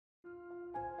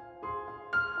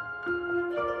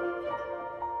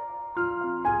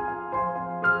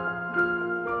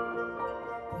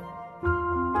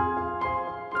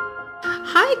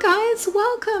Hi guys,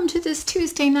 welcome to this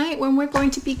Tuesday night when we're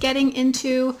going to be getting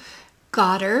into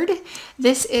Goddard.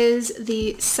 This is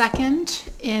the second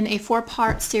in a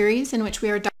four-part series in which we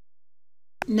are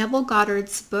Neville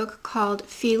Goddard's book called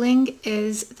Feeling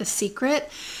is the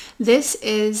Secret. This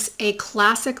is a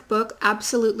classic book,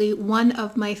 absolutely one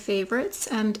of my favorites,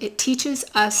 and it teaches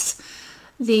us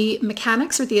the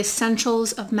mechanics or the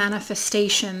essentials of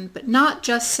manifestation, but not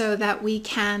just so that we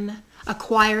can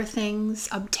acquire things,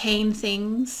 obtain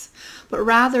things, but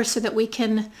rather so that we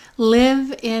can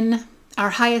live in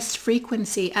our highest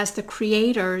frequency as the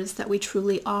creators that we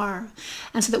truly are,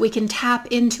 and so that we can tap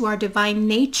into our divine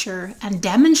nature and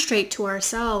demonstrate to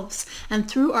ourselves and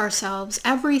through ourselves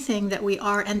everything that we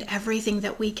are and everything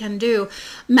that we can do.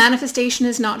 Manifestation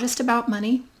is not just about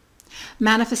money.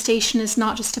 Manifestation is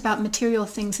not just about material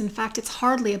things. In fact, it's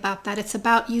hardly about that. It's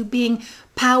about you being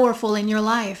powerful in your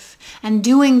life and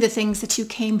doing the things that you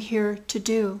came here to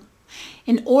do.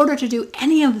 In order to do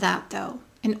any of that, though,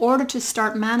 in order to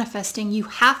start manifesting, you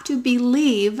have to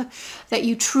believe that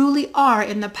you truly are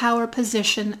in the power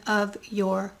position of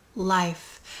your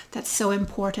life. That's so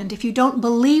important. If you don't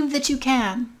believe that you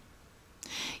can,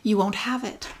 you won't have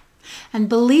it. And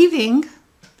believing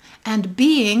and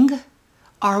being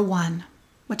are one.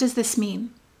 What does this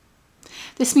mean?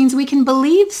 This means we can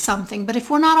believe something, but if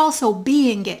we're not also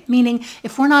being it, meaning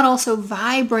if we're not also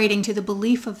vibrating to the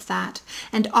belief of that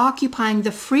and occupying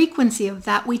the frequency of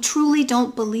that, we truly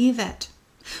don't believe it.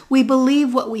 We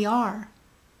believe what we are.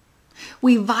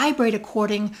 We vibrate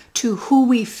according to who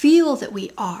we feel that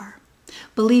we are.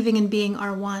 Believing and being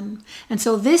are one. And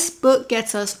so this book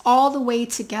gets us all the way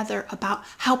together about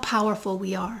how powerful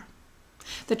we are.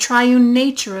 The triune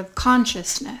nature of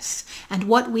consciousness and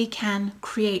what we can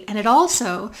create. And it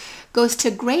also goes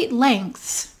to great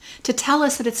lengths to tell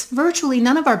us that it's virtually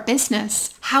none of our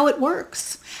business how it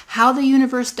works, how the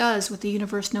universe does what the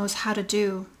universe knows how to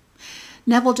do.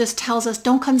 Neville just tells us,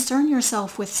 don't concern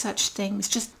yourself with such things.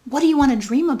 Just what do you want to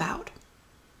dream about?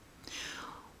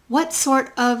 What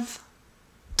sort of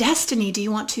destiny do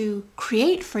you want to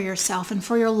create for yourself and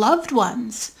for your loved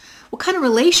ones? What kind of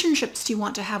relationships do you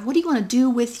want to have? What do you want to do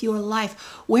with your life?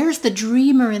 Where's the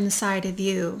dreamer inside of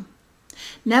you?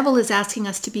 Neville is asking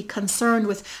us to be concerned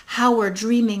with how we're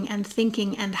dreaming and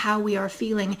thinking and how we are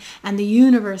feeling, and the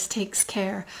universe takes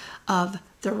care of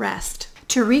the rest.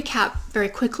 To recap very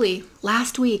quickly,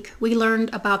 last week we learned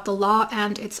about the law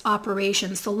and its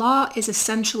operations. The law is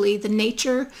essentially the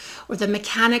nature or the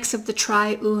mechanics of the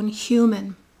triune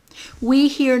human. We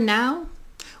here now,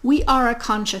 we are a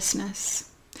consciousness.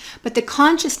 But the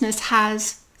consciousness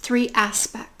has three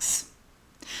aspects.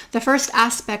 The first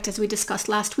aspect, as we discussed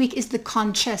last week, is the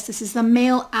conscious. This is the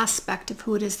male aspect of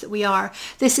who it is that we are.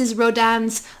 This is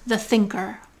Rodin's The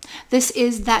Thinker. This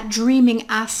is that dreaming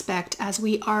aspect as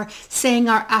we are saying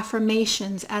our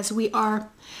affirmations, as we are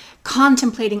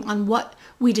contemplating on what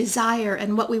we desire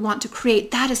and what we want to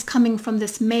create. That is coming from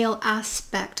this male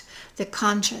aspect, the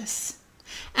conscious.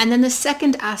 And then the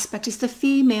second aspect is the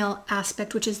female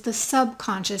aspect, which is the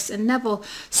subconscious. And Neville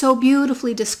so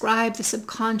beautifully described the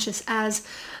subconscious as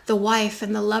the wife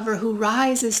and the lover who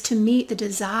rises to meet the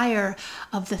desire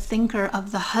of the thinker,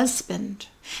 of the husband.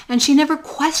 And she never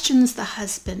questions the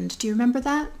husband. Do you remember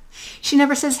that? She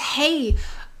never says, hey,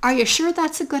 are you sure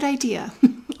that's a good idea?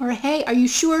 Or, hey, are you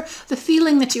sure the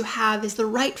feeling that you have is the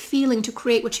right feeling to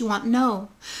create what you want? No.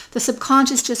 The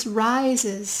subconscious just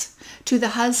rises to the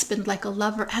husband like a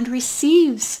lover and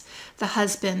receives the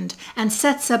husband and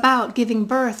sets about giving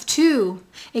birth to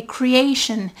a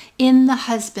creation in the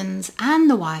husband's and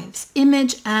the wife's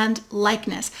image and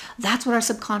likeness. That's what our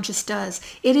subconscious does.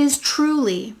 It is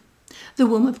truly the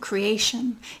womb of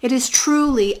creation. It is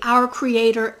truly our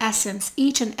creator essence.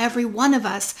 Each and every one of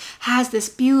us has this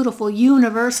beautiful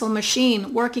universal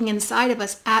machine working inside of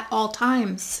us at all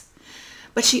times.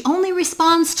 But she only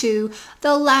responds to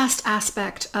the last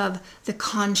aspect of the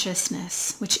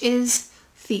consciousness, which is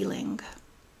feeling.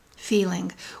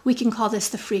 Feeling. We can call this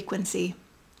the frequency.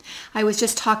 I was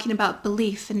just talking about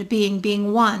belief and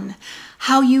being one.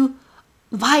 How you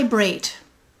vibrate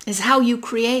is how you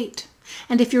create.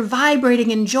 And if you're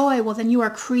vibrating in joy, well, then you are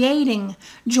creating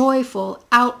joyful,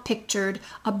 outpictured,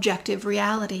 objective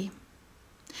reality.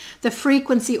 The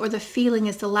frequency or the feeling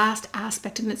is the last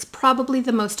aspect, and it's probably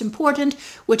the most important,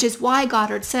 which is why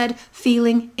Goddard said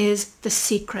feeling is the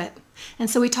secret. And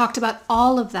so we talked about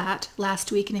all of that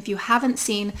last week. And if you haven't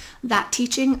seen that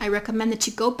teaching, I recommend that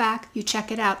you go back, you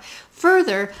check it out.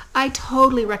 Further, I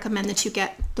totally recommend that you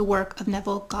get the work of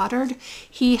Neville Goddard.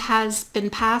 He has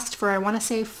been passed for, I want to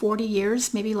say, 40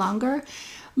 years, maybe longer.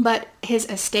 But his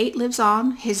estate lives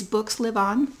on. His books live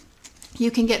on.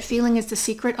 You can get Feeling is the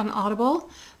Secret on Audible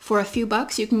for a few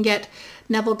bucks. You can get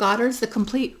Neville Goddard's The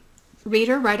Complete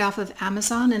Reader right off of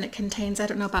Amazon, and it contains, I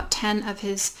don't know, about 10 of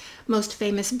his most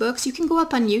famous books. You can go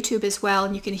up on YouTube as well,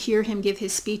 and you can hear him give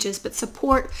his speeches, but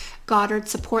support Goddard,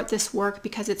 support this work,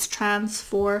 because it's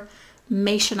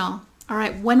transformational. All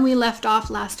right, when we left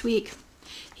off last week,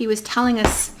 he was telling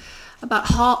us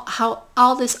about how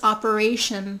all this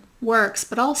operation works,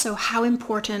 but also how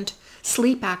important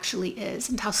sleep actually is,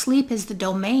 and how sleep is the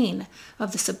domain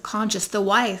of the subconscious, the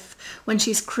wife, when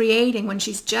she's creating, when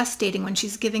she's gestating, when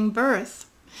she's giving birth.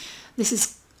 This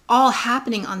is all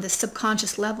happening on this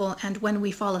subconscious level, and when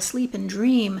we fall asleep and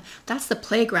dream, that's the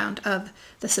playground of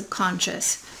the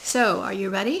subconscious. So, are you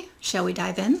ready? Shall we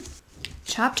dive in?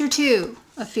 Chapter 2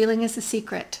 of Feeling is the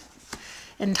Secret,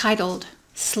 entitled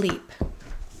Sleep.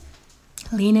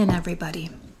 Lean in,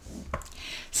 everybody.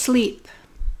 Sleep.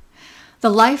 The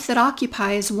life that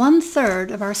occupies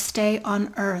 1/3 of our stay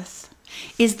on earth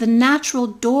is the natural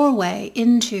doorway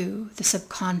into the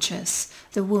subconscious,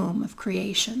 the womb of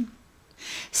creation.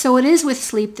 So it is with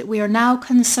sleep that we are now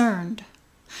concerned.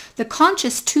 The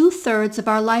conscious 2/3 of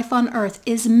our life on earth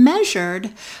is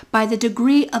measured by the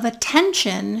degree of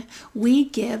attention we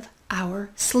give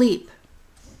our sleep.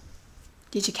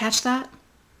 Did you catch that?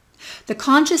 The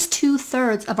conscious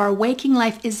 2/3 of our waking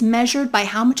life is measured by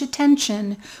how much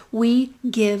attention we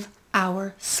give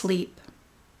our sleep.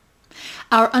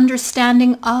 Our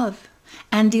understanding of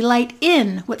and delight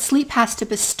in what sleep has to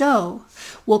bestow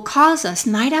will cause us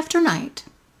night after night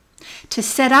to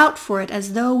set out for it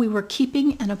as though we were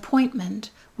keeping an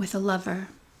appointment with a lover.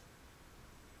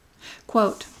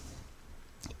 Quote,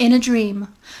 "In a dream,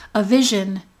 a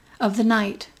vision of the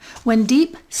night, when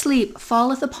deep sleep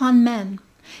falleth upon men,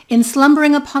 in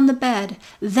slumbering upon the bed,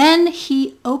 then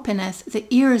he openeth the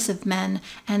ears of men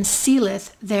and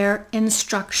sealeth their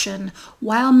instruction.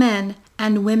 While men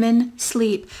and women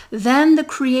sleep, then the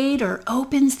Creator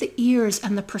opens the ears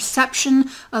and the perception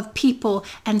of people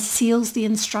and seals the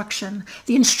instruction."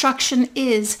 The instruction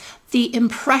is the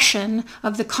impression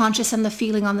of the conscious and the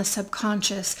feeling on the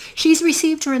subconscious. She's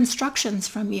received her instructions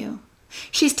from you.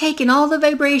 She's taken all the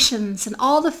vibrations and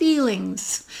all the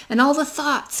feelings and all the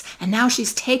thoughts, and now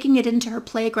she's taking it into her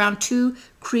playground to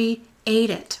create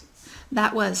it.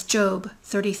 That was Job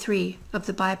 33 of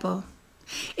the Bible.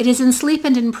 It is in sleep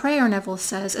and in prayer, Neville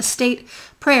says,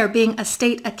 prayer being a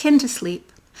state akin to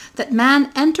sleep, that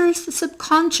man enters the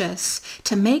subconscious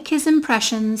to make his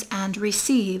impressions and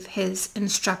receive his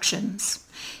instructions.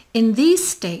 In these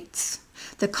states,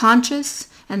 the conscious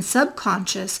and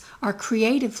subconscious are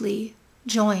creatively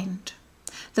joined.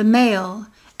 The male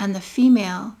and the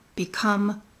female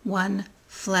become one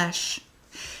flesh.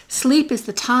 Sleep is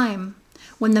the time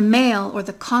when the male, or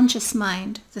the conscious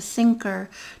mind, the thinker,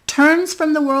 turns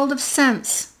from the world of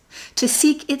sense to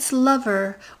seek its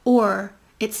lover or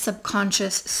its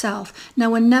subconscious self. Now,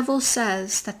 when Neville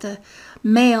says that the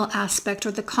male aspect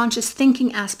or the conscious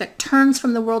thinking aspect turns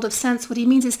from the world of sense, what he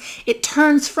means is it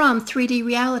turns from 3D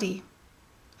reality.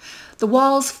 The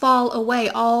walls fall away,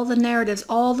 all the narratives,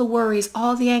 all the worries,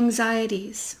 all the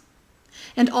anxieties,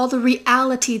 and all the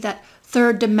reality that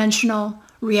third-dimensional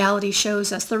reality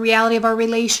shows us, the reality of our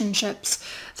relationships,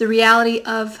 the reality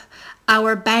of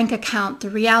our bank account, the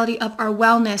reality of our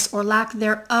wellness or lack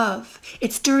thereof.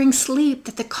 It's during sleep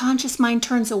that the conscious mind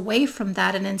turns away from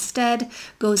that and instead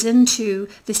goes into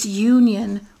this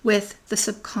union with the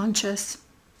subconscious.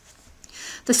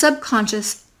 The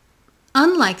subconscious,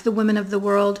 unlike the woman of the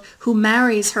world who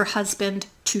marries her husband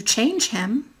to change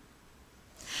him,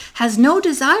 has no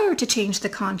desire to change the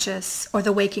conscious or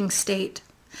the waking state,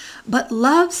 but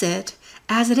loves it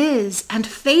as it is and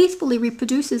faithfully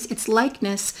reproduces its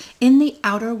likeness in the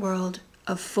outer world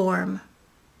of form.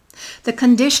 The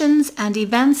conditions and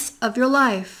events of your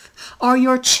life are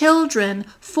your children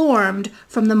formed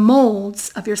from the molds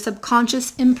of your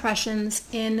subconscious impressions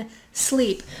in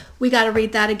sleep. We got to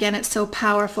read that again. It's so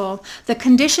powerful. The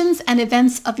conditions and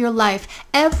events of your life,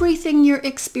 everything you're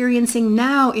experiencing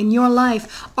now in your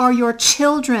life, are your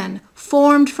children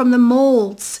formed from the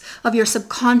molds of your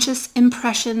subconscious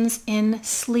impressions in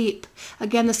sleep.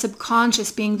 Again, the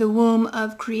subconscious being the womb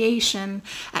of creation.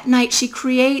 At night, she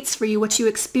creates for you what you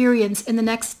experience in the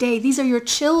next day. These are your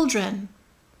children.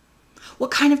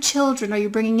 What kind of children are you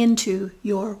bringing into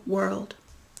your world?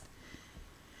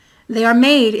 They are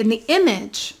made in the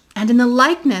image and in the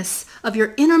likeness of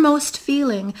your innermost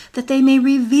feeling, that they may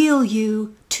reveal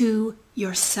you to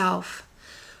yourself.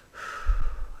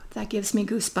 That gives me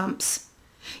goosebumps.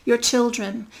 Your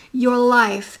children, your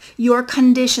life, your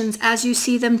conditions as you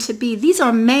see them to be, these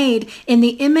are made in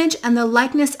the image and the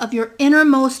likeness of your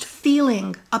innermost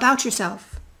feeling about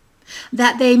yourself.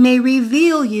 that they may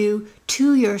reveal you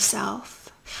to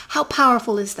yourself. How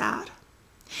powerful is that?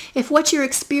 If what you're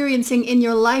experiencing in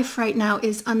your life right now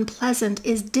is unpleasant,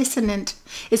 is dissonant,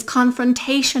 is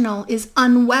confrontational, is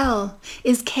unwell,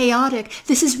 is chaotic,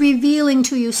 this is revealing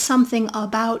to you something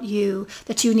about you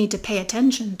that you need to pay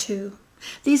attention to.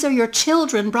 These are your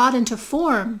children brought into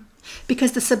form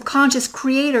because the subconscious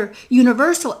creator,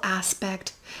 universal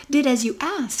aspect did as you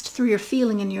asked through your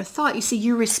feeling and your thought. You see,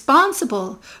 you're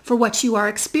responsible for what you are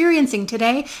experiencing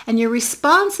today, and you're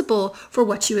responsible for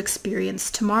what you experience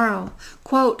tomorrow.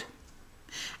 Quote,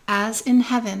 as in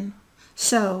heaven,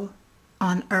 so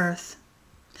on earth.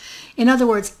 In other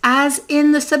words, as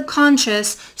in the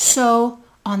subconscious, so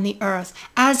on the earth.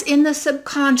 As in the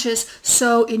subconscious,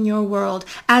 so in your world.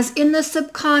 As in the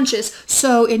subconscious,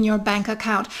 so in your bank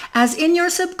account. As in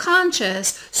your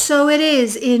subconscious, so it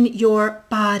is in your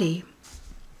body.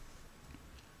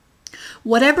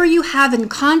 Whatever you have in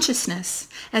consciousness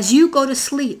as you go to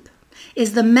sleep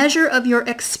is the measure of your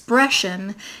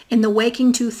expression in the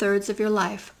waking 2/3 of your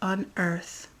life on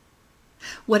earth.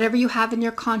 Whatever you have in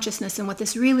your consciousness, and what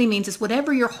this really means is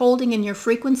whatever you're holding in your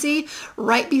frequency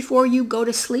right before you go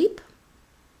to sleep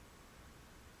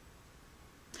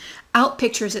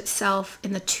outpictures itself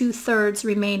in the 2/3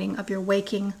 remaining of your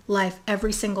waking life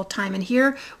every single time. And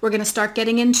here we're going to start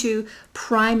getting into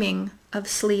priming of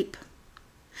sleep.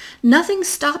 Nothing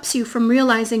stops you from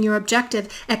realizing your objective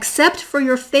except for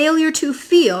your failure to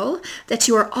feel that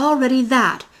you are already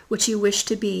that which you wish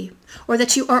to be, or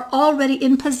that you are already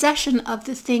in possession of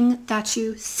the thing that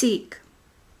you seek.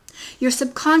 Your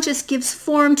subconscious gives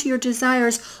form to your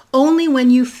desires only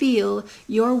when you feel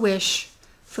your wish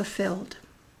fulfilled.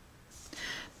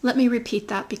 Let me repeat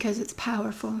that because it's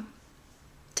powerful.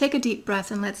 Take a deep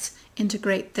breath and let's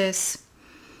integrate this.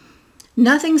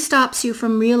 Nothing stops you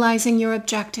from realizing your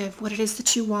objective, what it is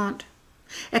that you want,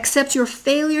 except your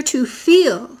failure to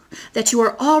feel that you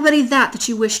are already that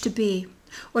you wish to be,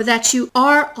 or that you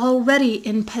are already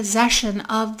in possession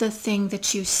of the thing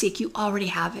that you seek. You already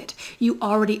have it. You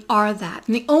already are that.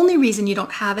 And the only reason you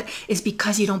don't have it is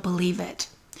because you don't believe it.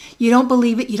 You don't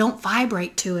believe it. You don't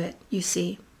vibrate to it, you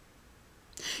see.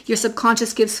 Your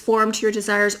subconscious gives form to your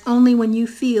desires only when you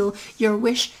feel your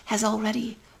wish has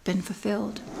already been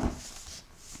fulfilled.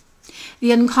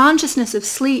 The unconsciousness of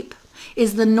sleep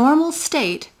is the normal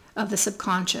state of the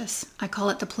subconscious. I call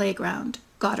it the playground.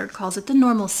 Goddard calls it the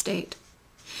normal state.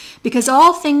 Because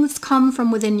all things come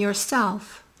from within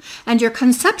yourself, and your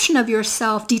conception of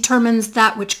yourself determines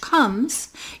that which comes,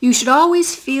 you should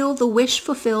always feel the wish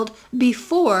fulfilled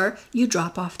before you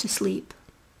drop off to sleep.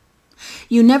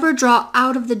 You never draw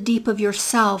out of the deep of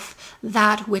yourself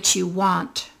that which you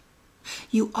want.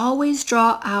 You always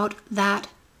draw out that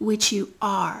which you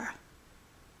are.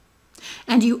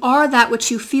 And you are that which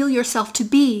you feel yourself to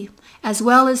be, as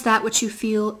well as that which you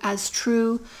feel as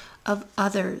true of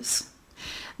others.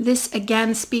 This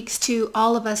again speaks to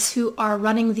all of us who are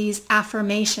running these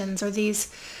affirmations or these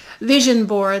vision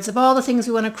boards of all the things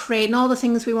we want to create and all the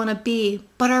things we want to be.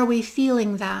 But are we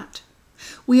feeling that?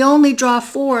 We only draw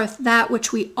forth that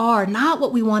which we are, not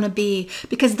what we want to be,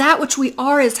 because that which we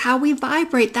are is how we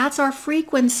vibrate. That's our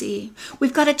frequency.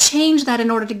 We've got to change that in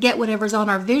order to get whatever's on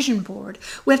our vision board.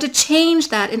 We have to change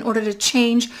that in order to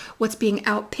change what's being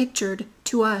outpictured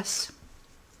to us.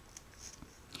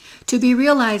 To be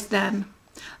realized then,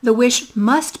 the wish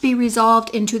must be resolved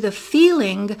into the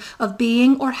feeling of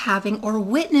being or having or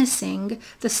witnessing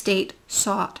the state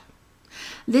sought.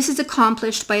 This is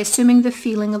accomplished by assuming the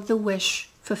feeling of the wish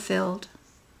fulfilled.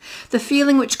 The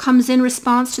feeling which comes in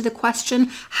response to the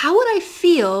question, how would I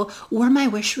feel were my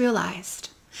wish realized?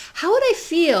 How would I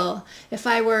feel if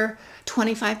I were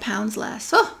 25 pounds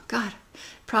less? Oh, God.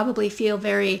 Probably feel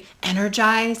very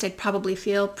energized. I'd probably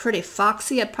feel pretty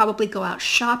foxy. I'd probably go out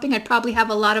shopping. I'd probably have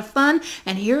a lot of fun.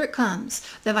 And here it comes,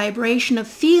 the vibration of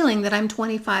feeling that I'm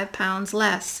 25 pounds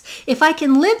less. If I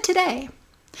can live today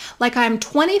like I'm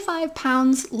 25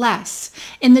 pounds less,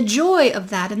 in the joy of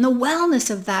that, in the wellness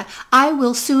of that, I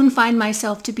will soon find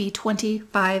myself to be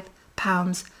 25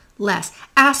 pounds less.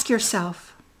 Ask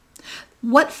yourself,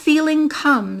 what feeling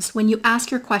comes when you ask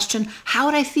your question, how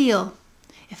would I feel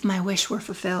if my wish were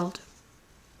fulfilled?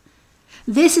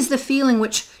 This is the feeling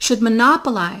which should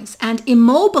monopolize and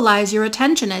immobilize your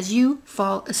attention as you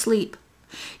fall asleep.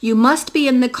 You must be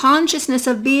in the consciousness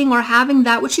of being or having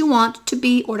that which you want to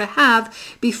be or to have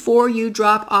before you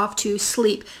drop off to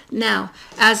sleep. Now,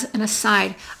 as an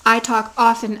aside, I talk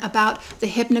often about the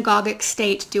hypnagogic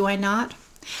state, do I not?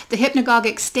 The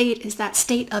hypnagogic state is that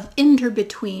state of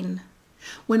in-between,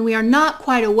 when we are not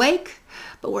quite awake,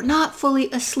 but we're not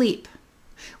fully asleep.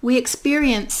 We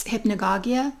experience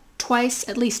hypnagogia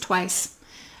at least twice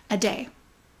a day.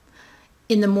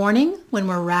 In the morning, when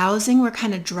we're rousing, we're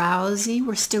kind of drowsy,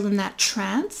 we're still in that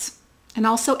trance. And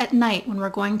also at night, when we're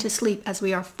going to sleep, as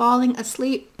we are falling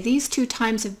asleep. These 2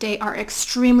 times of day are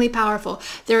extremely powerful.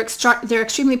 They're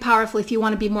extremely powerful if you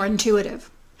want to be more intuitive.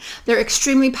 They're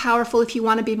extremely powerful if you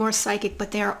want to be more psychic,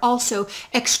 but they are also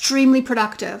extremely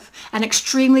productive and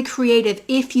extremely creative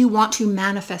if you want to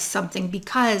manifest something,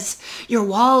 because your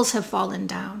walls have fallen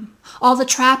down. All the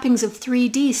trappings of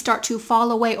 3D start to fall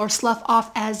away or slough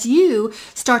off as you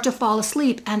start to fall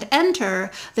asleep and enter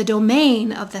the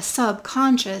domain of the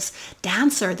subconscious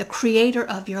dancer, the creator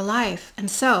of your life.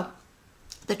 And so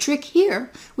the trick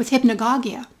here with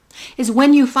hypnagogia is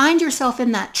when you find yourself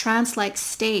in that trance-like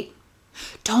state,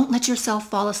 don't let yourself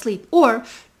fall asleep, or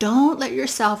don't let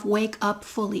yourself wake up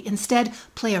fully. Instead,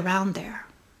 play around there.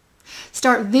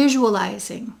 Start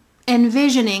visualizing,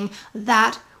 envisioning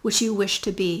that which you wish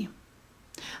to be.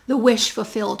 The wish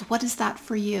fulfilled. What is that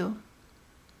for you?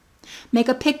 Make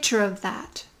a picture of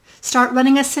that. Start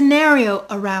running a scenario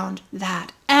around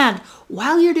that. And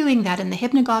while you're doing that in the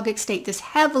hypnagogic state, this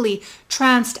heavily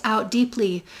tranced out,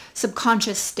 deeply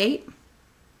subconscious state,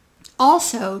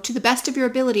 also, to the best of your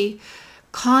ability,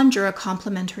 conjure a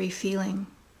complementary feeling,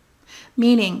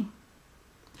 meaning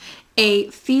a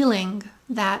feeling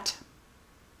that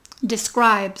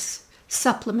describes,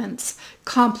 supplements,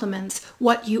 complements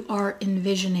what you are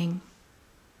envisioning.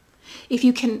 If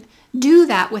you can do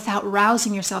that without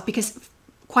rousing yourself, because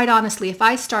quite honestly, if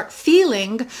I start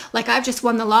feeling like I've just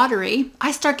won the lottery,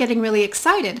 I start getting really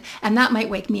excited, and that might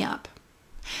wake me up.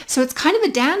 So it's kind of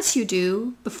a dance you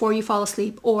do before you fall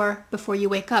asleep or before you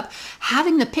wake up.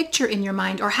 Having the picture in your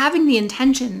mind or having the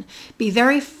intention be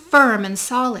very firm and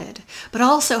solid, but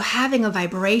also having a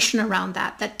vibration around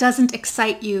that doesn't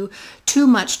excite you too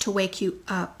much to wake you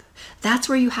up. That's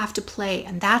where you have to play,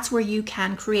 and that's where you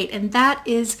can create. And that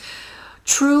is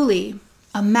truly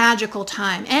a magical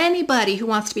time. Anybody who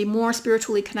wants to be more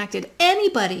spiritually connected,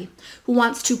 anybody who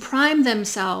wants to prime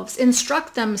themselves,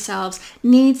 instruct themselves,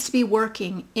 needs to be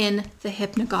working in the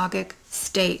hypnagogic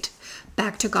state.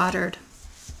 Back to Goddard.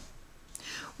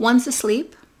 Once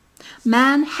asleep,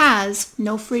 man has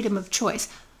no freedom of choice.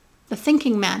 The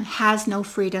thinking man has no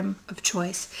freedom of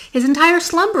choice. His entire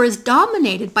slumber is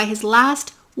dominated by his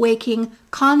last waking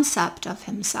concept of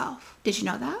himself. Did you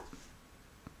know that?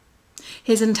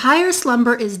 His entire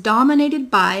slumber is dominated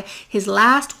by his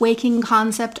last waking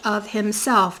concept of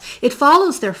himself. It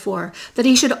follows, therefore, that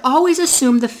he should always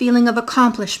assume the feeling of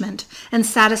accomplishment and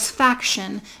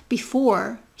satisfaction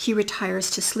before he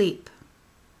retires to sleep.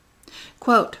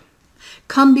 Quote,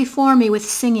 "Come before me with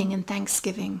singing and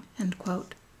thanksgiving," end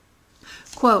quote.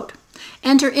 Quote,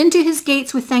 "Enter into his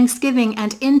gates with thanksgiving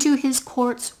and into his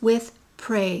courts with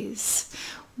praise."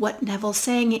 What Neville's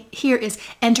saying here is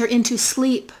enter into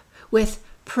sleep with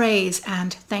praise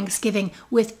and thanksgiving,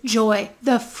 with joy,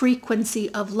 the frequency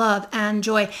of love and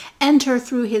joy. Enter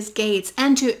through his gates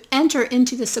and to enter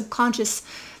into the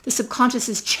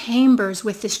subconscious's chambers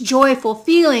with this joyful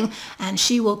feeling, and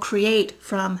she will create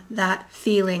from that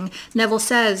feeling. Neville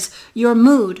says, your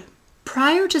mood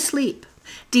prior to sleep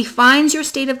defines your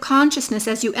state of consciousness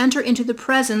as you enter into the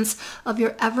presence of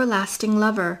your everlasting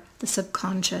lover, the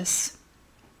subconscious.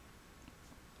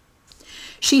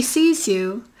 She sees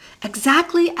you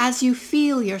exactly as you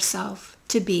feel yourself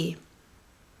to be.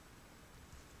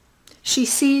 She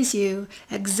sees you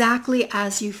exactly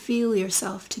as you feel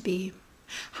yourself to be.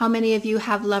 How many of you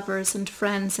have lovers and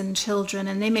friends and children,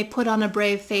 and they may put on a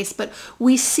brave face, but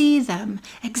we see them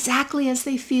exactly as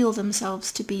they feel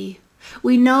themselves to be.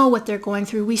 We know what they're going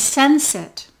through. We sense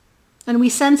it. And we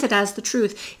sense it as the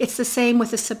truth. It's the same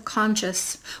with the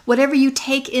subconscious. Whatever you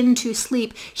take into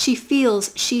sleep, she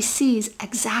feels, she sees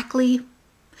exactly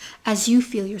as you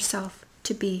feel yourself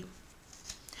to be.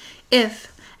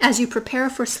 If, as you prepare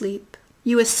for sleep,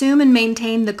 you assume and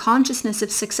maintain the consciousness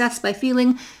of success by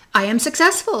feeling, I am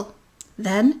successful,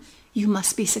 then you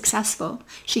must be successful.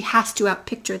 She has to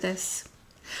outpicture this.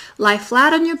 Lie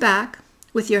flat on your back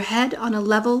with your head on a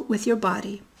level with your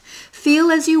body.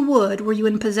 Feel as you would were you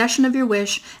in possession of your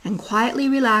wish, and quietly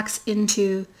relax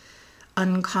into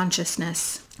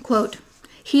unconsciousness. Quote,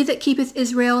 he that keepeth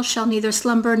Israel shall neither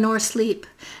slumber nor sleep.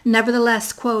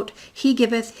 Nevertheless, quote, he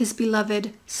giveth his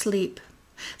beloved sleep.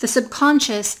 The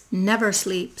subconscious never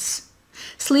sleeps.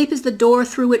 Sleep is the door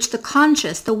through which the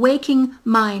conscious, the waking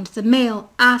mind, the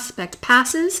male aspect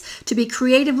passes to be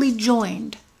creatively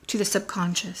joined to the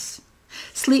subconscious.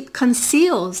 Sleep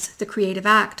conceals the creative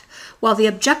act, while the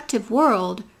objective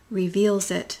world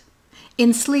reveals it.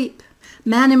 In sleep,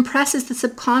 man impresses the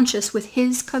subconscious with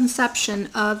his conception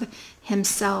of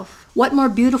himself. What more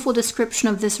beautiful description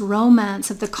of this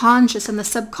romance of the conscious and the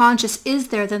subconscious is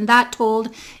there than that told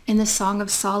in the Song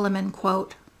of Solomon,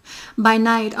 quote, "By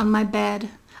night on my bed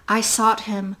I sought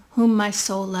him whom my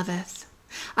soul loveth.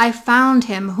 I found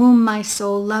him whom my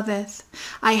soul loveth.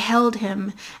 I held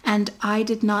him, and I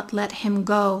did not let him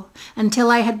go, until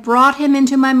I had brought him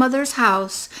into my mother's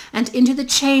house, and into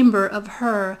the chamber of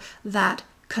her that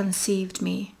conceived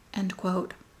me." End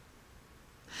quote.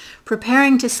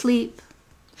 Preparing to sleep,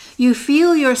 you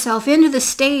feel yourself into the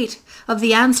state of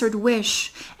the answered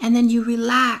wish, and then you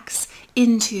relax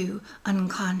into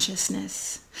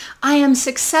unconsciousness. I am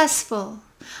successful.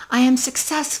 I am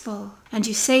successful. And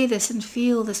you say this and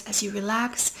feel this as you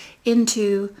relax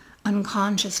into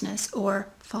unconsciousness or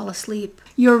fall asleep.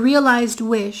 Your realized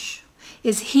wish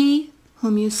is he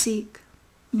whom you seek.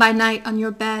 By night on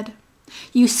your bed,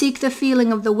 you seek the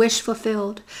feeling of the wish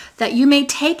fulfilled, that you may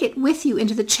take it with you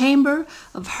into the chamber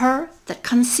of her that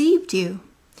conceived you,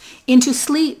 into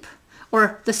sleep,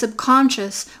 or the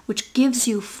subconscious which gives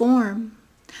you form,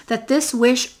 that this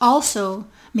wish also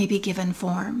may be given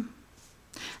form.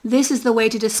 This is the way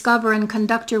to discover and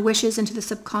conduct your wishes into the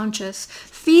subconscious.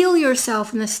 Feel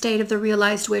yourself in the state of the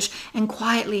realized wish and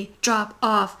quietly drop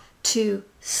off to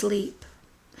sleep.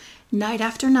 Night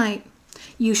after night,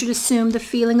 you should assume the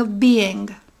feeling of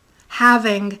being,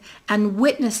 having, and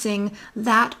witnessing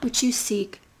that which you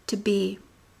seek to be.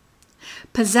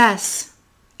 Possess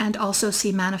and also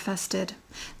see manifested.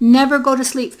 Never go to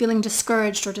sleep feeling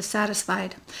discouraged or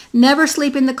dissatisfied. Never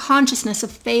sleep in the consciousness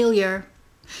of failure.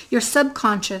 Your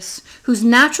subconscious, whose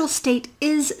natural state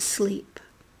is sleep,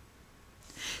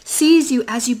 sees you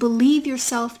as you believe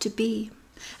yourself to be.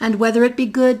 And whether it be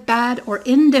good, bad, or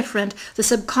indifferent, the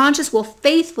subconscious will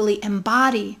faithfully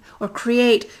embody or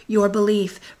create your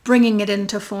belief, bringing it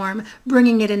into form,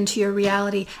 bringing it into your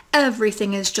reality.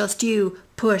 Everything is just you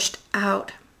pushed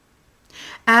out.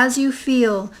 As you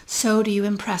feel, so do you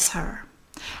impress her.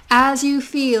 As you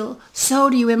feel, so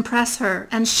do you impress her.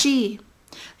 And she,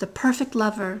 the perfect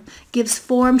lover, gives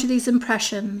form to these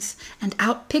impressions and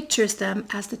outpictures them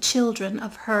as the children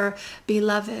of her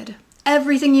beloved.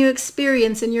 Everything you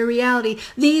experience in your reality,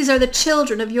 these are the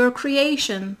children of your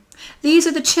creation. These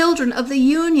are the children of the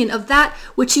union of that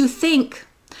which you think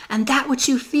and that which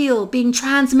you feel being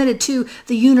transmitted to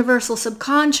the universal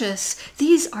subconscious.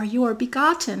 These are your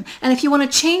begotten. And if you want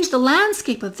to change the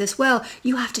landscape of this, well,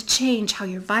 you have to change how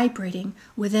you're vibrating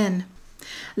within.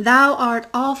 Thou art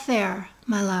all fair,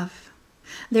 my love.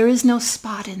 There is no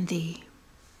spot in thee.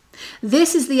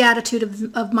 This is the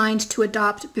attitude of mind to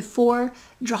adopt before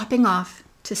dropping off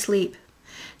to sleep.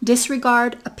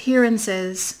 Disregard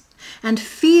appearances and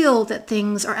feel that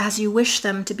things are as you wish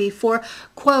them to be. For,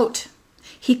 quote,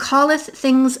 "He calleth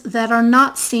things that are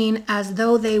not seen as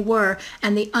though they were,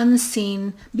 and the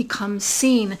unseen becomes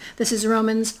seen." This is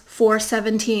Romans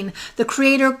 4:17. The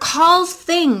Creator calls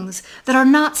things that are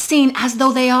not seen as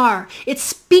though they are. It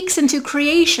speaks into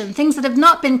creation, things that have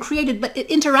not been created, but it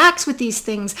interacts with these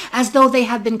things as though they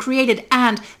have been created,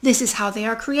 and this is how they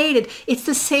are created. It's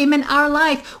the same in our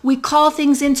life. We call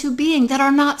things into being that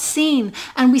are not seen,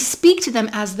 and we speak to them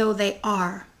as though they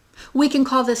are. We can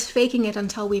call this faking it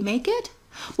until we make it.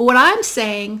 But what I'm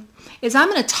saying is I'm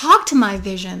going to talk to my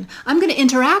vision. I'm going to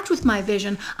interact with my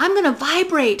vision. I'm going to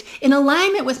vibrate in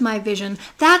alignment with my vision.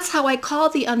 That's how I call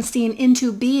the unseen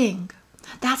into being.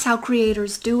 That's how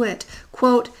creators do it.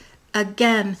 Quote,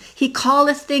 again, "He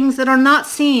calleth things that are not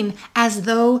seen as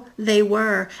though they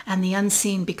were, and the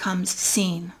unseen becomes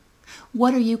seen."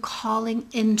 What are you calling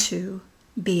into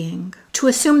being? To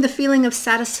assume the feeling of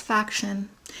satisfaction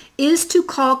is to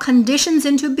call conditions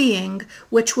into being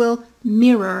which will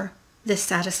mirror this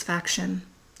satisfaction.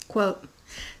 Quote,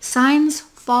 "Signs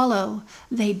follow,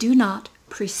 they do not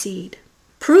precede."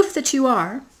 Proof that you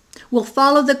are will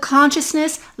follow the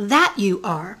consciousness that you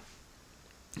are.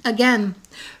 Again,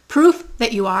 proof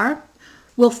that you are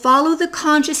will follow the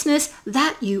consciousness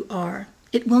that you are.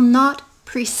 It will not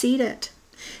precede it.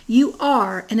 You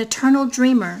are an eternal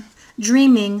dreamer,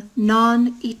 dreaming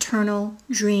non-eternal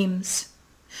dreams.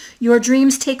 Your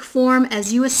dreams take form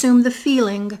as you assume the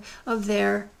feeling of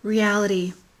their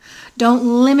reality. Don't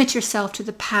limit yourself to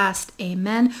the past.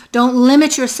 Amen. Don't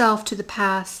limit yourself to the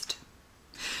past.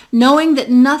 Knowing that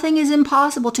nothing is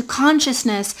impossible to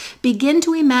consciousness, begin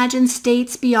to imagine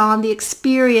states beyond the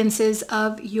experiences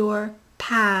of your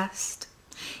past.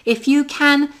 If you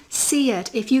can see it,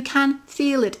 if you can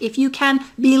feel it, if you can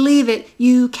believe it,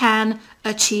 you can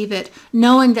achieve it.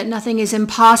 Knowing that nothing is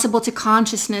impossible to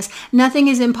consciousness, nothing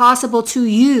is impossible to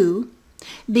you,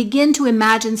 begin to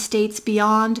imagine states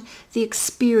beyond the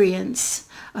experience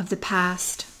of the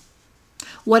past.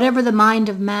 Whatever the mind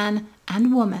of man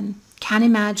and woman can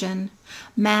imagine,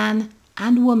 man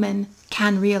and woman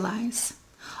can realize.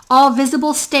 All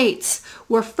visible states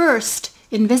were first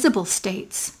invisible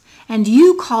states, and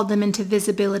you called them into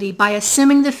visibility by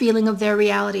assuming the feeling of their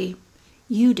reality.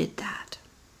 You did that.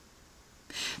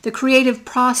 The creative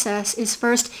process is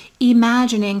first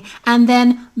imagining and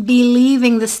then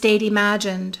believing the state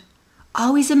imagined.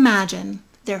 Always imagine,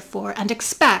 therefore, and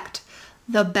expect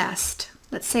the best.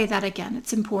 Let's say that again.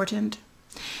 It's important.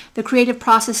 The creative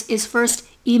process is first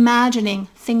imagining,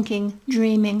 thinking,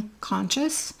 dreaming,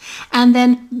 conscious, and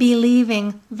then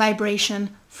believing,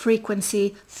 vibration,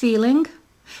 frequency, feeling,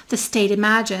 the state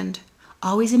imagined.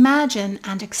 Always imagine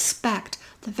and expect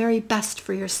the very best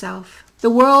for yourself. The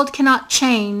world cannot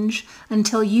change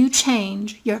until you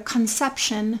change your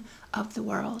conception of the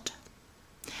world.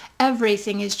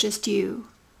 Everything is just you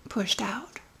pushed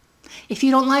out. If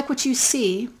you don't like what you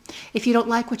see, if you don't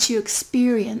like what you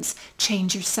experience,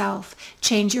 change yourself,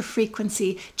 change your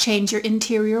frequency, change your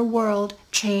interior world,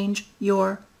 change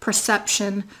your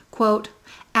perception. Quote,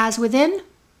 as within,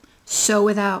 so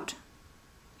without.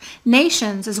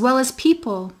 Nations, as well as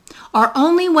people, are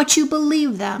only what you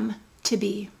believe them to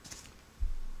be.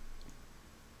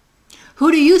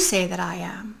 Who do you say that I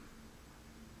am?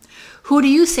 Who do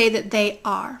you say that they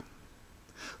are?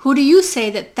 Who do you say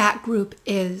that that group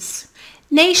is?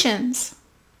 Nations,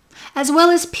 as well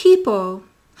as people,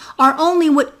 are only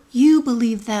what you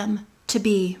believe them to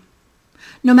be.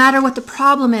 No matter what the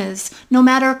problem is, no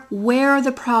matter where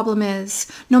the problem is,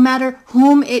 no matter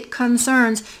whom it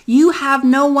concerns, you have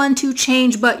no one to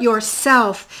change but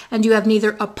yourself, and you have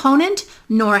neither opponent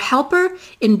nor helper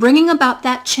in bringing about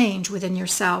that change within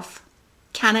yourself.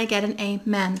 Can I get an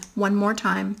amen one more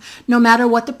time? No matter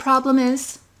what the problem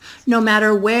is, no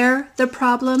matter where the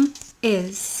problem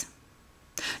is,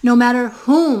 no matter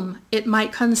whom it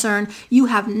might concern, you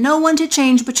have no one to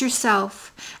change but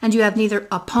yourself, and you have neither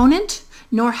opponent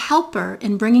nor helper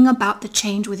in bringing about the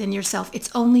change within yourself.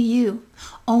 It's only you.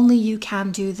 Only you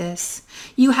can do this.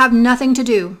 You have nothing to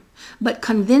do but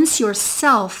convince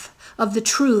yourself of the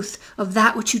truth of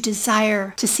that which you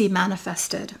desire to see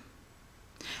manifested.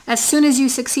 As soon as you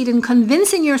succeed in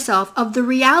convincing yourself of the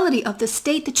reality of the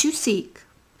state that you seek,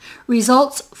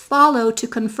 results follow to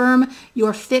confirm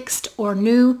your fixed or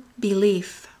new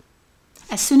belief.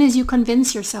 As soon as you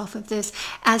convince yourself of this,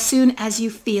 as soon as you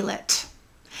feel it,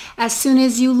 as soon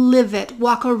as you live it,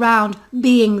 walk around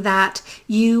being that,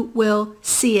 you will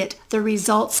see it. The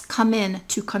results come in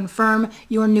to confirm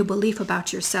your new belief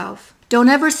about yourself. Don't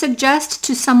ever suggest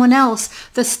to someone else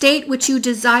the state which you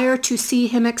desire to see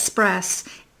him express.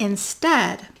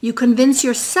 Instead, you convince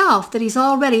yourself that he's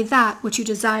already that which you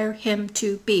desire him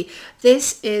to be.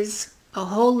 This is a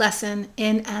whole lesson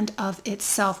in and of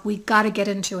itself. We got to get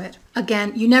into it.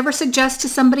 Again, you never suggest to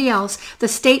somebody else the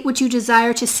state which you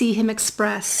desire to see him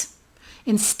express.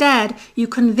 Instead, you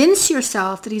convince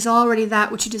yourself that he's already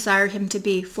that which you desire him to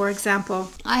be. For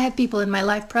example, I have people in my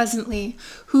life presently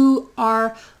who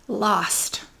are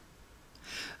lost,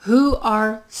 who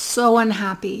are so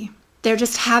unhappy. They're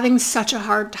just having such a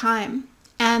hard time.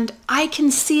 And I can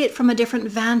see it from a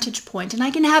different vantage point, and I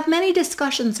can have many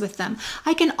discussions with them.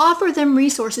 I can offer them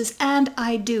resources, and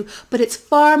I do. But it's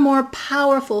far more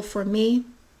powerful for me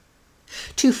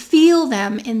to feel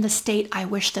them in the state I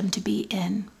wish them to be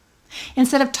in.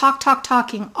 Instead of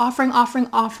talking,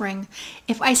 offering,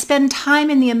 if I spend time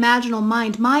in the imaginal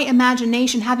mind, my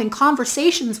imagination, having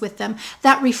conversations with them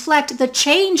that reflect the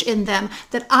change in them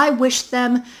that I wish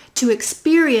them to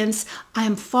experience, I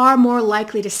am far more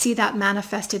likely to see that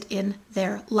manifested in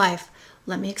their life.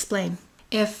 Let me explain.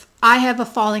 If I have a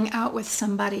falling out with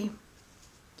somebody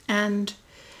and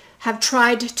have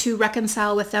tried to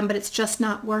reconcile with them, but it's just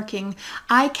not working,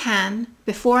 I can,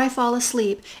 before I fall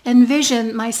asleep,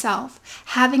 envision myself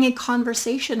having a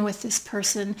conversation with this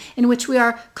person in which we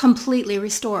are completely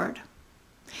restored.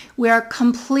 We are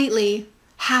completely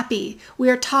happy.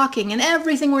 We are talking, and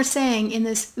everything we're saying in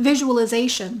this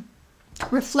visualization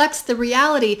reflects the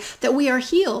reality that we are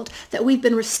healed, that we've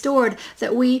been restored,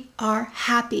 that we are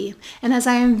happy. And as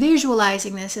I am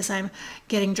visualizing this, as I'm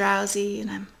getting drowsy and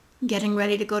I'm getting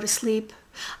ready to go to sleep,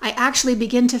 I actually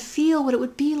begin to feel what it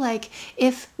would be like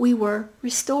if we were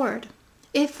restored,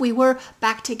 if we were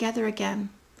back together again.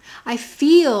 I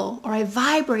feel, or I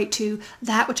vibrate to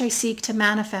that which I seek to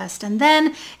manifest. And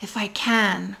then, if I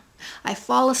can, I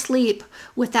fall asleep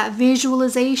with that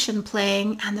visualization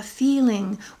playing and the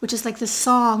feeling, which is like the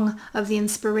song of the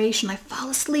inspiration. I fall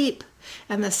asleep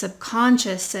and the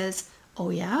subconscious says,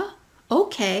 oh yeah?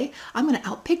 Okay, I'm going to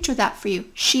outpicture that for you.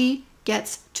 She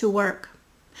gets to work.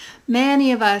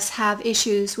 Many of us have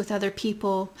issues with other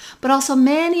people, but also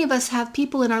many of us have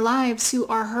people in our lives who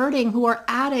are hurting, who are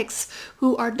addicts,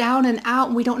 who are down and out,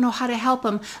 and we don't know how to help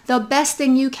them. The best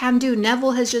thing you can do,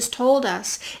 Neville has just told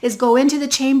us, is go into the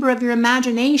chamber of your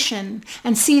imagination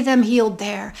and see them healed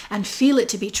there and feel it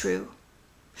to be true.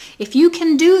 If you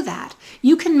can do that,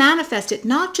 you can manifest it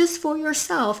not just for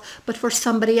yourself, but for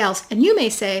somebody else. And you may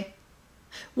say,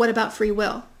 what about free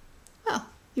will? Well,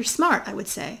 you're smart, I would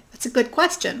say. That's a good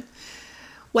question.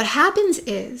 What happens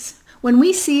is when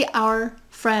we see our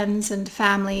friends and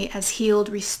family as healed,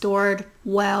 restored,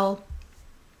 well,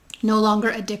 no longer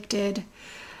addicted,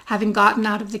 having gotten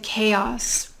out of the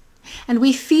chaos, and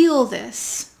we feel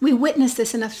this, we witness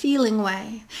this in a feeling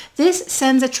way, this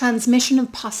sends a transmission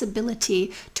of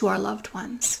possibility to our loved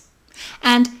ones.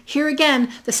 And here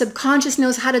again, the subconscious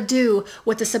knows how to do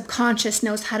what the subconscious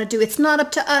knows how to do. It's not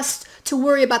up to us to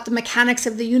worry about the mechanics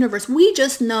of the universe. We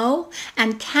just know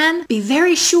and can be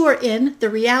very sure in the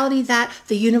reality that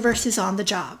the universe is on the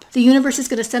job. The universe is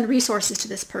going to send resources to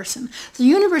this person. The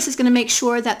universe is going to make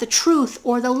sure that the truth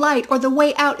or the light or the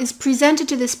way out is presented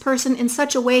to this person in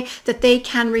such a way that they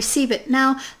can receive it.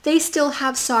 Now, they still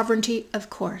have sovereignty, of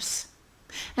course.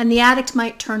 And the addict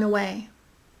might turn away.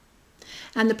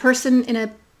 And the person in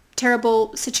a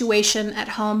terrible situation at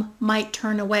home might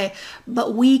turn away.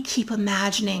 But we keep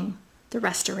imagining the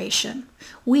restoration.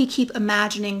 We keep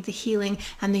imagining the healing,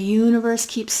 and the universe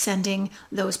keeps sending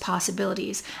those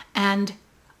possibilities. And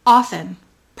often,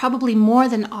 probably more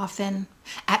than often,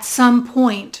 at some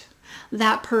point,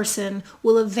 that person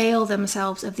will avail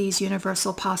themselves of these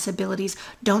universal possibilities.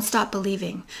 Don't stop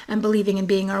believing and believing in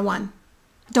being our one.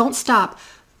 Don't stop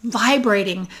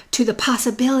vibrating to the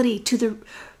possibility, to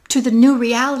the new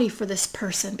reality for this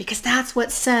person, because that's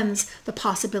what sends the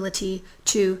possibility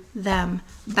to them.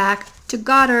 Back to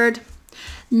Goddard.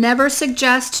 Never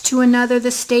suggest to another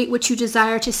the state which you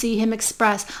desire to see him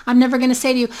express. I'm never going to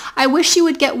say to you, I wish you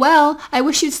would get well. I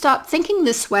wish you'd stop thinking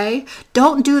this way.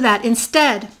 Don't do that.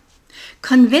 Instead,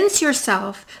 convince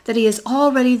yourself that he is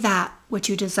already that which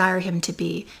you desire him to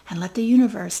be, and let the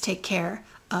universe take care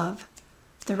of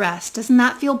the rest. Doesn't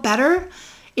that feel better?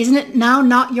 Isn't it now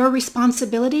not your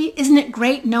responsibility? Isn't it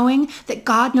great knowing that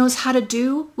God knows how to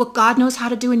do what God knows how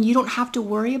to do and you don't have to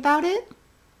worry about it?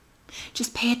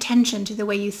 Just pay attention to the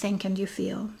way you think and you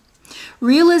feel.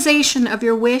 Realization of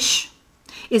your wish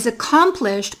is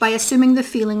accomplished by assuming the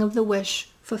feeling of the wish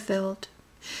fulfilled.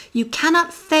 You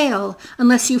cannot fail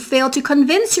unless you fail to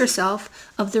convince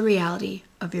yourself of the reality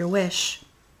of your wish.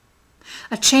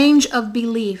 A change of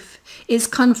belief is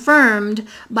confirmed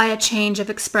by a change of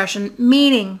expression,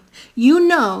 meaning you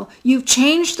know you've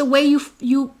changed the way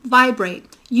you vibrate.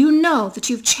 You know that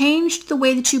you've changed the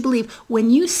way that you believe when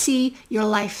you see your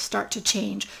life start to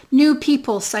change. New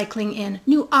people cycling in,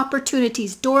 new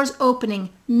opportunities, doors opening,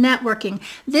 networking.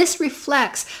 This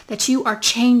reflects that you are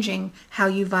changing how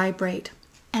you vibrate.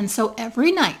 And so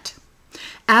every night,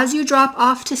 as you drop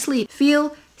off to sleep,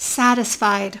 feel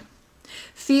satisfied.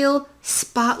 Feel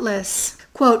spotless.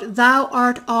 Quote, thou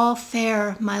art all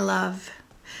fair, my love.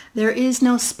 There is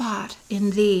no spot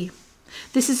in thee.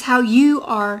 This is how you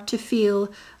are to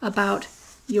feel about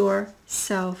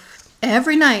yourself.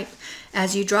 Every night,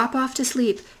 as you drop off to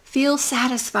sleep, feel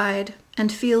satisfied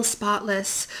and feel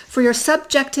spotless. For your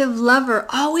subjective lover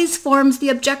always forms the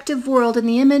objective world in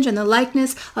the image and the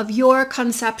likeness of your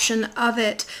conception of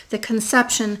it, the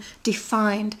conception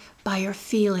defined by your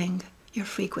feeling, your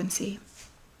frequency.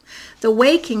 The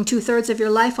waking 2/3 of your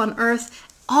life on earth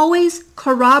always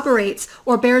corroborates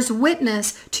or bears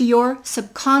witness to your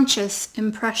subconscious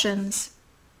impressions.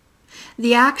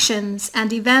 The actions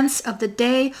and events of the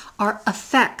day are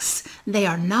effects. They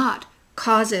are not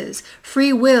causes.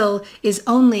 Free will is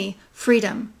only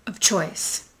freedom of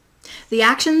choice. The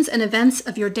actions and events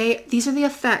of your day, these are the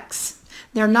effects.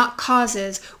 They're not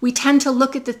causes. We tend to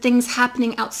look at the things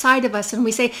happening outside of us and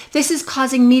we say, this is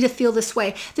causing me to feel this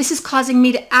way. This is causing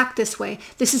me to act this way.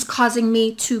 This is causing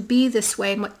me to be this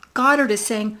way. And what Goddard is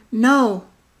saying, no,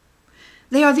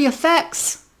 they are the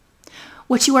effects.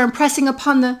 What you are impressing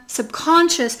upon the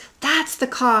subconscious, that's the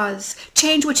cause.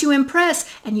 Change what you impress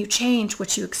and you change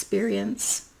what you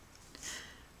experience.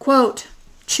 Quote,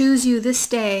 choose you this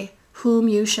day whom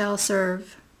you shall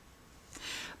serve.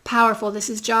 Powerful. This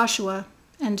is Joshua.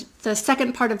 And the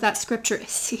second part of that scripture,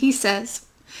 he says,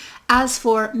 as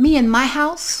for me and my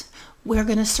house, we're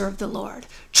going to serve the Lord.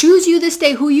 Choose you this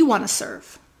day who you want to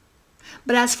serve.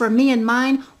 But as for me and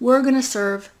mine, we're going to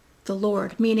serve the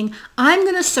Lord, meaning I'm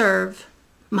going to serve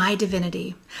my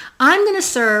divinity. I'm going to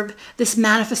serve this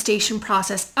manifestation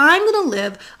process. I'm going to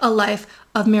live a life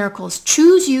of miracles.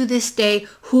 Choose you this day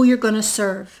who you're going to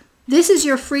serve. This is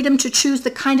your freedom to choose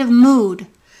the kind of mood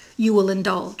you will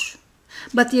indulge.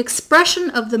 But the expression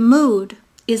of the mood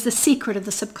is the secret of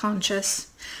the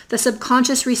subconscious. The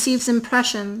subconscious receives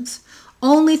impressions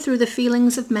only through the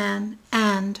feelings of man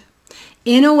and,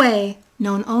 in a way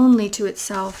known only to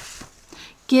itself,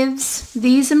 gives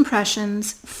these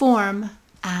impressions form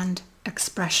and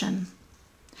expression.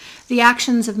 The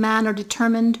actions of man are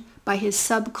determined by his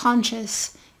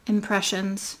subconscious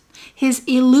impressions, his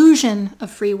illusion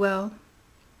of free will.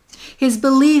 His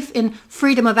belief in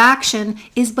freedom of action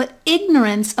is but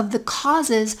ignorance of the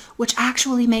causes which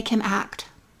actually make him act.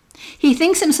 He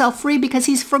thinks himself free because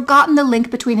he's forgotten the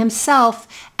link between himself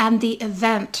and the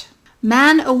event.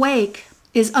 Man awake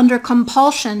is under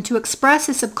compulsion to express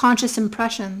his subconscious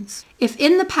impressions. If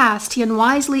in the past he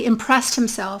unwisely impressed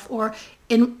himself or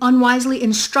unwisely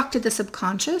instructed the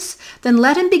subconscious, then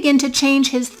let him begin to change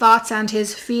his thoughts and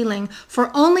his feeling,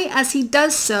 for only as he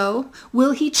does so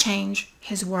will he change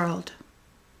his world.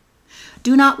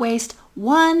 Do not waste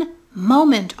one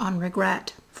moment on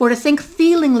regret, for to think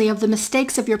feelingly of the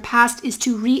mistakes of your past is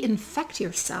to reinfect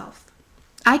yourself.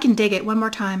 I can dig it one more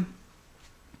time.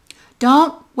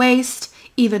 Don't waste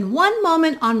even one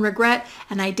moment on regret,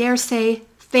 and I dare say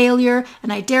failure,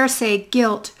 and I dare say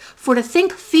guilt, for to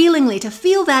think feelingly, to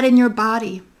feel that in your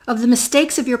body, of the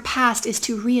mistakes of your past is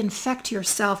to reinfect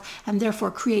yourself and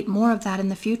therefore create more of that in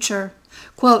the future.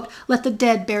 Quote, let the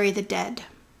dead bury the dead.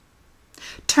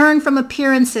 Turn from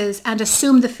appearances and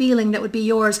assume the feeling that would be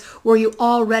yours were you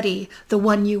already the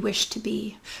one you wish to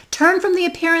be. Turn from the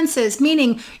appearances,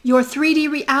 meaning your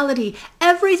 3D reality,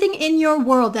 everything in your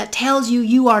world that tells you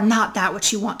you are not that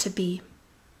which you want to be.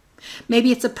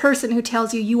 Maybe it's a person who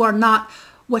tells you you are not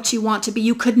what you want to be.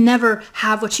 You could never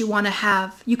have what you want to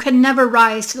have. You can never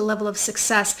rise to the level of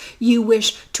success you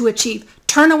wish to achieve.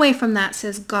 Turn away from that,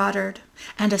 says Goddard,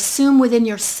 and assume within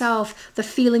yourself the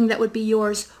feeling that would be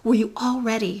yours were you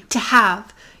already to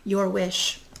have your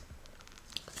wish.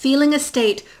 Feeling a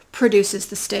state produces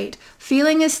the state.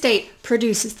 Feeling a state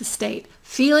produces the state.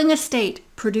 Feeling a state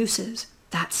produces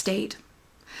that state.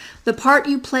 The part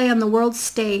you play on the world's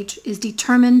stage is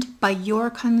determined by your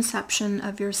conception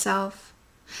of yourself.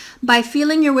 By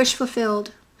feeling your wish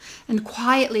fulfilled and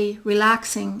quietly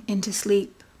relaxing into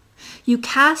sleep, you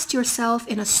cast yourself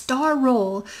in a star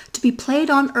role to be played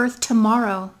on earth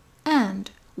tomorrow, and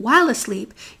while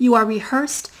asleep, you are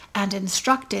rehearsed and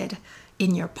instructed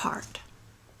in your part.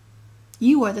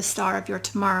 You are the star of your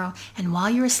tomorrow, and while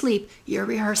you're asleep, you're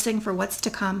rehearsing for what's to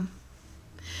come.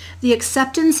 The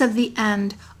acceptance of the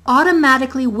end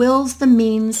automatically wills the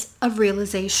means of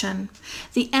realization.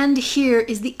 The end here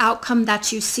is the outcome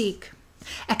that you seek.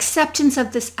 Acceptance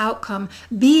of this outcome,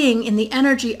 being in the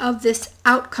energy of this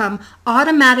outcome,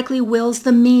 automatically wills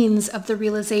the means of the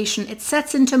realization. It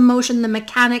sets into motion the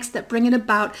mechanics that bring it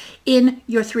about in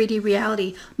your 3D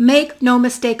reality. Make no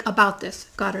mistake about this,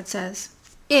 Goddard says.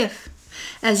 If,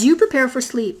 as you prepare for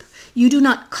sleep, you do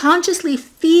not consciously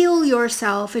feel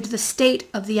yourself into the state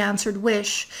of the answered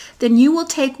wish, then you will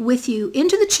take with you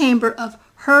into the chamber of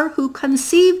her who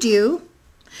conceived you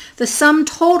the sum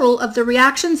total of the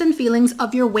reactions and feelings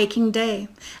of your waking day.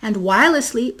 And while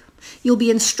asleep, you'll be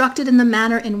instructed in the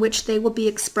manner in which they will be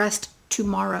expressed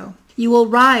tomorrow. You will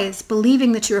rise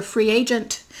believing that you're a free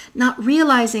agent, not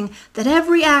realizing that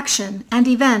every action and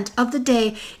event of the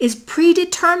day is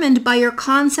predetermined by your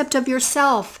concept of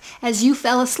yourself as you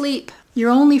fell asleep. Your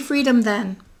only freedom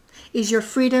then is your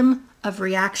freedom of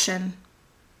reaction.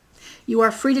 You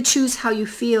are free to choose how you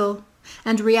feel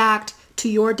and react to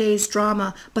your day's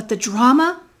drama, but the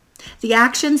drama, the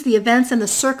actions, the events, and the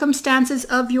circumstances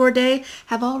of your day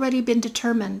have already been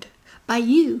determined by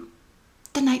you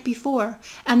the night before,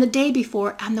 and the day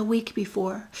before, and the week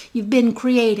before. You've been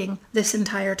creating this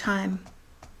entire time.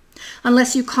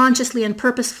 Unless you consciously and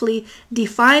purposefully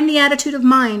define the attitude of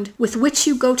mind with which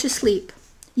you go to sleep,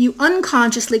 you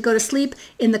unconsciously go to sleep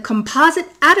in the composite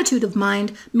attitude of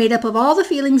mind made up of all the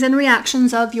feelings and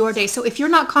reactions of your day. So if you're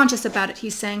not conscious about it,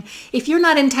 he's saying, if you're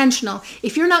not intentional,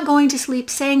 if you're not going to sleep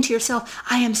saying to yourself,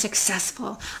 I am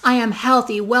successful, I am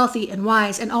healthy, wealthy, and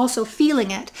wise, and also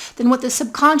feeling it, then what the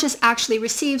subconscious actually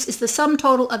receives is the sum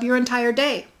total of your entire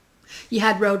day. You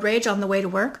had road rage on the way to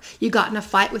work. You got in a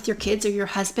fight with your kids or your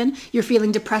husband. You're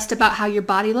feeling depressed about how your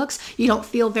body looks. You don't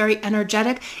feel very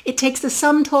energetic. It takes the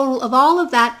sum total of all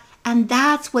of that, and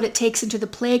that's what it takes into the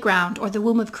playground or the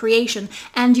womb of creation.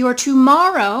 And your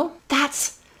tomorrow,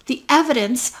 that's the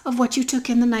evidence of what you took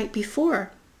in the night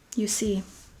before, you see.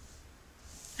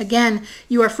 Again,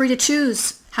 you are free to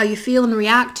choose how you feel and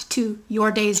react to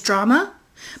your day's drama.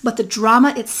 But the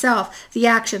drama itself, the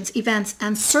actions, events,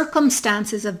 and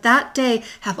circumstances of that day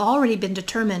have already been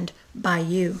determined by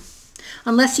you.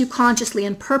 Unless you consciously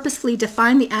and purposefully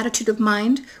define the attitude of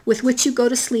mind with which you go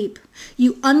to sleep,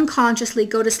 you unconsciously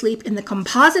go to sleep in the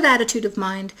composite attitude of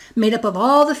mind made up of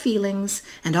all the feelings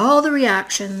and all the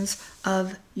reactions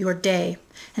of your day.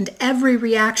 And every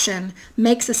reaction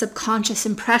makes a subconscious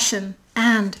impression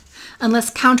and, unless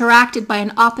counteracted by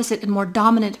an opposite and more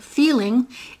dominant feeling,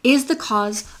 is the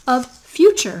cause of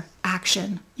future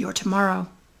action, your tomorrow.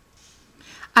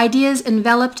 Ideas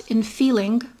enveloped in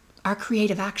feeling are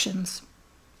creative actions.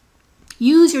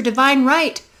 Use your divine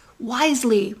right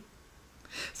wisely.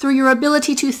 Through your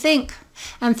ability to think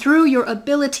and through your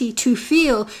ability to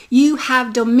feel, you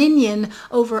have dominion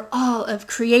over all of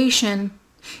creation.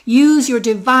 Use your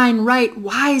divine right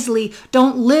wisely.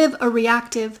 Don't live a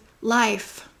reactive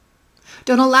life.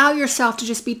 Don't allow yourself to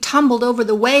just be tumbled over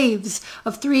the waves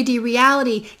of 3D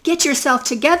reality. Get yourself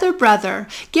together, brother.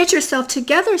 Get yourself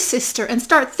together, sister, and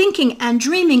start thinking and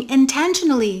dreaming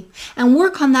intentionally and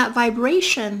work on that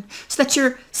vibration so that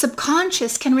your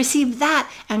subconscious can receive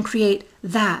that and create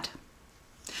that.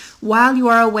 While you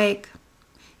are awake,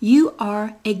 you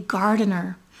are a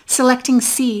gardener selecting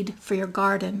seed for your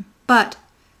garden. But,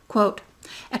 quote,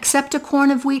 except a corn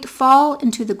of wheat fall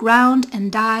into the ground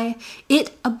and die,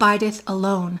 it abideth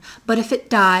alone. But if it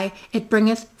die, it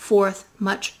bringeth forth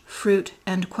much fruit.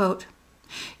 End quote.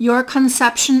 Your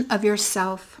conception of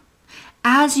yourself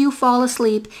as you fall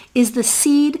asleep is the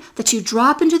seed that you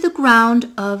drop into the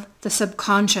ground of the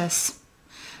subconscious.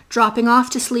 Dropping off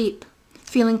to sleep,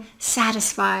 feeling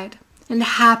satisfied and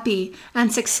happy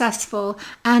and successful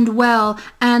and well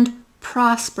and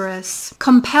prosperous,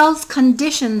 compels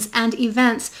conditions and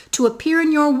events to appear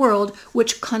in your world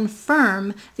which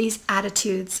confirm these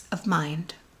attitudes of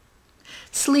mind.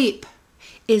 Sleep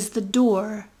is the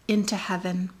door into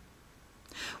heaven.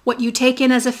 What you take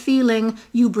in as a feeling,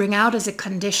 you bring out as a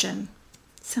condition.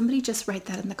 Somebody just write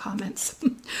that in the comments.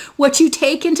 What you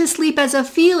take into sleep as a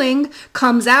feeling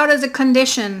comes out as a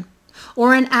condition,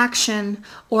 or an action,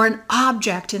 or an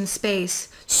object in space.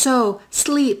 So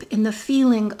sleep in the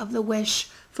feeling of the wish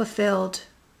fulfilled.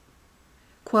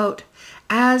 Quote,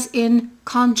 as in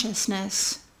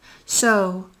consciousness,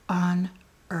 so on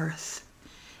earth.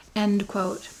 End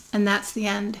quote. And that's the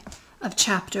end of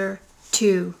chapter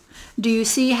 2. Do you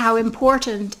see how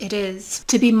important it is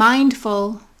to be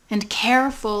mindful and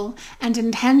careful and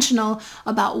intentional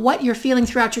about what you're feeling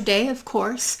throughout your day, of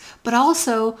course, but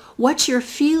also what you're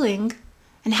feeling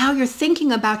and how you're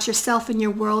thinking about yourself and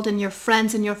your world and your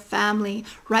friends and your family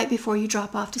right before you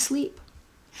drop off to sleep.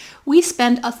 We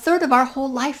spend a third of our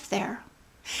whole life there.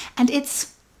 And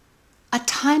it's a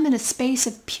time and a space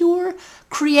of pure,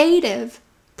 creative,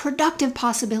 productive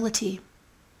possibility.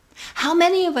 How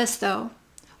many of us, though,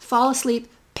 fall asleep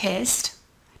pissed,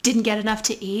 didn't get enough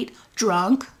to eat,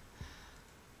 drunk,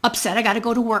 upset I got to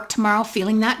go to work tomorrow,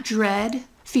 feeling that dread,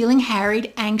 feeling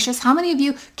harried, anxious? How many of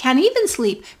you can't even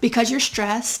sleep because you're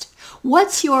stressed?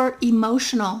 What's your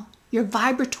emotional, your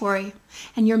vibratory,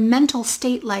 and your mental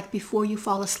state like before you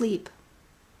fall asleep?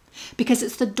 Because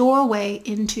it's the doorway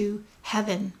into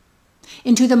heaven,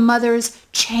 into the mother's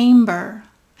chamber,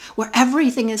 where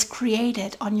everything is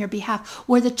created on your behalf,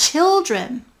 where the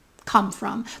children come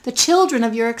from, the children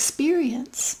of your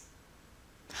experience.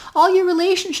 All your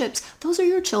relationships, those are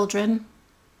your children.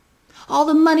 All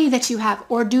the money that you have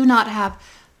or do not have,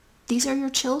 these are your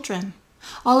children.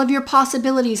 All of your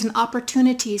possibilities and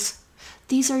opportunities,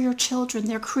 these are your children.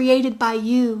 They're created by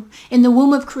you in the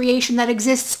womb of creation that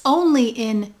exists only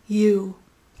in you.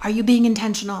 Are you being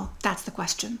intentional? That's the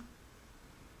question.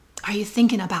 Are you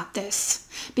thinking about this?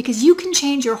 Because you can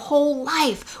change your whole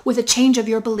life with a change of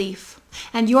your belief.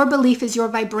 And your belief is your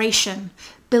vibration.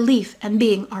 Belief and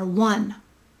being are one.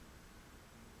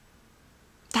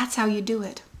 That's how you do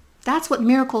it. That's what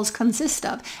miracles consist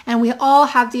of. And we all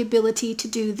have the ability to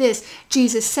do this.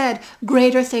 Jesus said,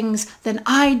 greater things than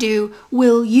I do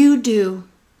will you do.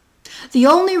 The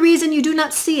only reason you do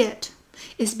not see it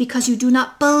is because you do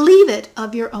not believe it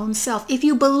of your own self. If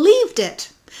you believed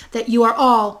it, that you are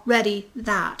already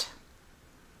that.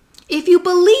 If you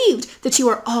believed that you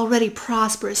are already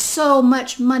prosperous, so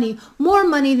much money, more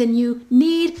money than you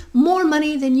need, more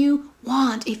money than you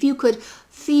want, if you could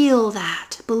feel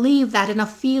that, believe that in a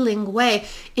feeling way,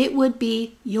 it would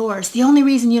be yours. The only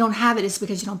reason you don't have it is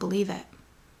because you don't believe it.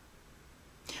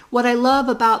 What I love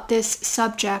about this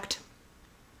subject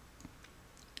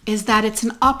is that it's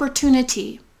an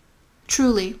opportunity,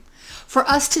 truly, for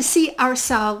us to see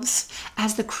ourselves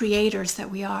as the creators that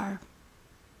we are.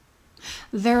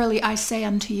 Verily I say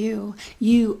unto you,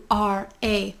 you are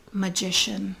a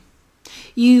magician.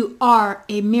 You are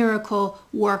a miracle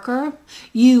worker.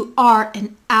 You are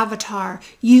an avatar.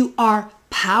 You are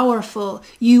powerful.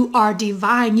 You are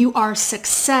divine. You are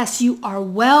success. You are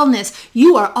wellness.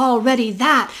 You are already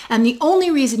that. And the only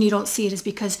reason you don't see it is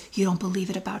because you don't believe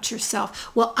it about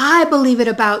yourself. Well, I believe it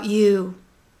about you.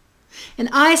 And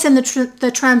I send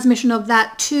the transmission of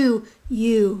that to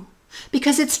you.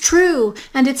 Because it's true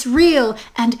and it's real,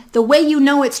 and the way you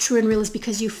know it's true and real is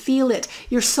because you feel it.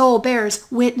 Your soul bears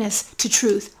witness to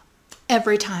truth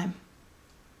every time.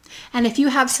 And if you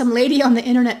have some lady on the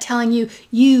internet telling you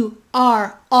you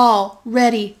are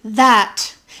already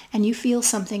that, and you feel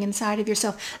something inside of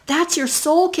yourself, that's your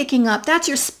soul kicking up. That's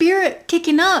your spirit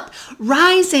kicking up,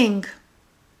 rising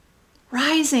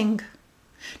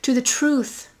to the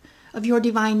truth of your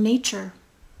divine nature.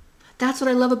 That's what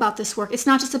I love about this work. It's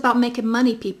not just about making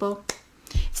money, people.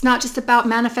 It's not just about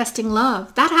manifesting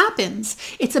love. That happens.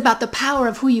 It's about the power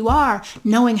of who you are,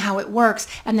 knowing how it works,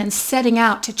 and then setting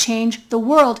out to change the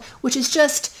world, which is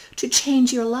just to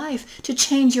change your life, to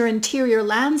change your interior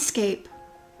landscape.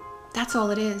 That's all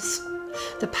it is.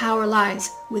 The power lies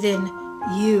within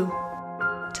you.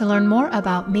 To learn more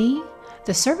about me,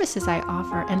 the services I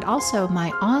offer, and also my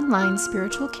online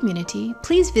spiritual community,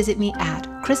 please visit me at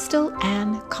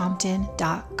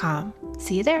crystalannecompton.com.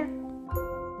 See you there.